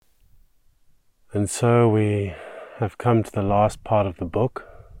And so we have come to the last part of the book,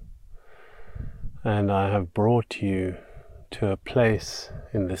 and I have brought you to a place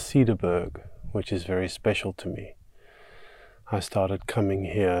in the Cederberg which is very special to me. I started coming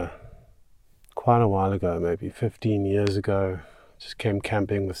here quite a while ago, maybe 15 years ago. Just came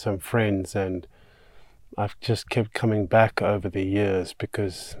camping with some friends, and I've just kept coming back over the years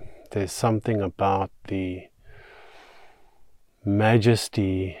because there's something about the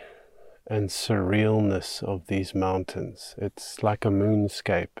majesty and surrealness of these mountains. It's like a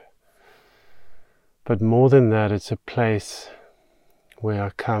moonscape. But more than that, it's a place where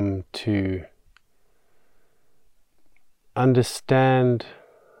I come to understand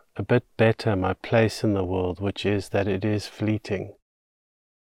a bit better my place in the world, which is that it is fleeting.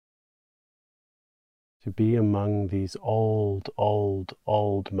 To be among these old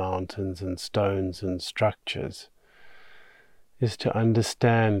mountains and stones and structures is to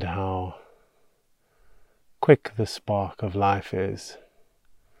understand how quick the spark of life is,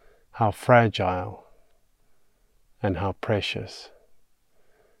 how fragile and how precious.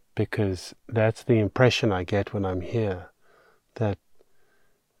 Because that's the impression I get when I'm here, that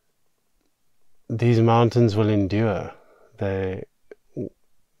these mountains will endure.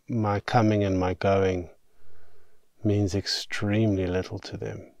 My coming and my going means extremely little to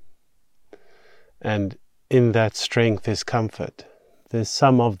them. And in that strength is comfort. There's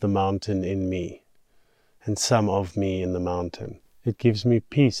some of the mountain in me, and some of me in the mountain. It gives me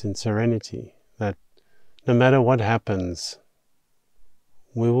peace and serenity that no matter what happens,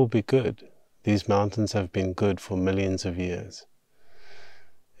 we will be good. These mountains have been good for millions of years.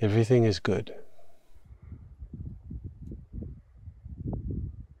 Everything is good.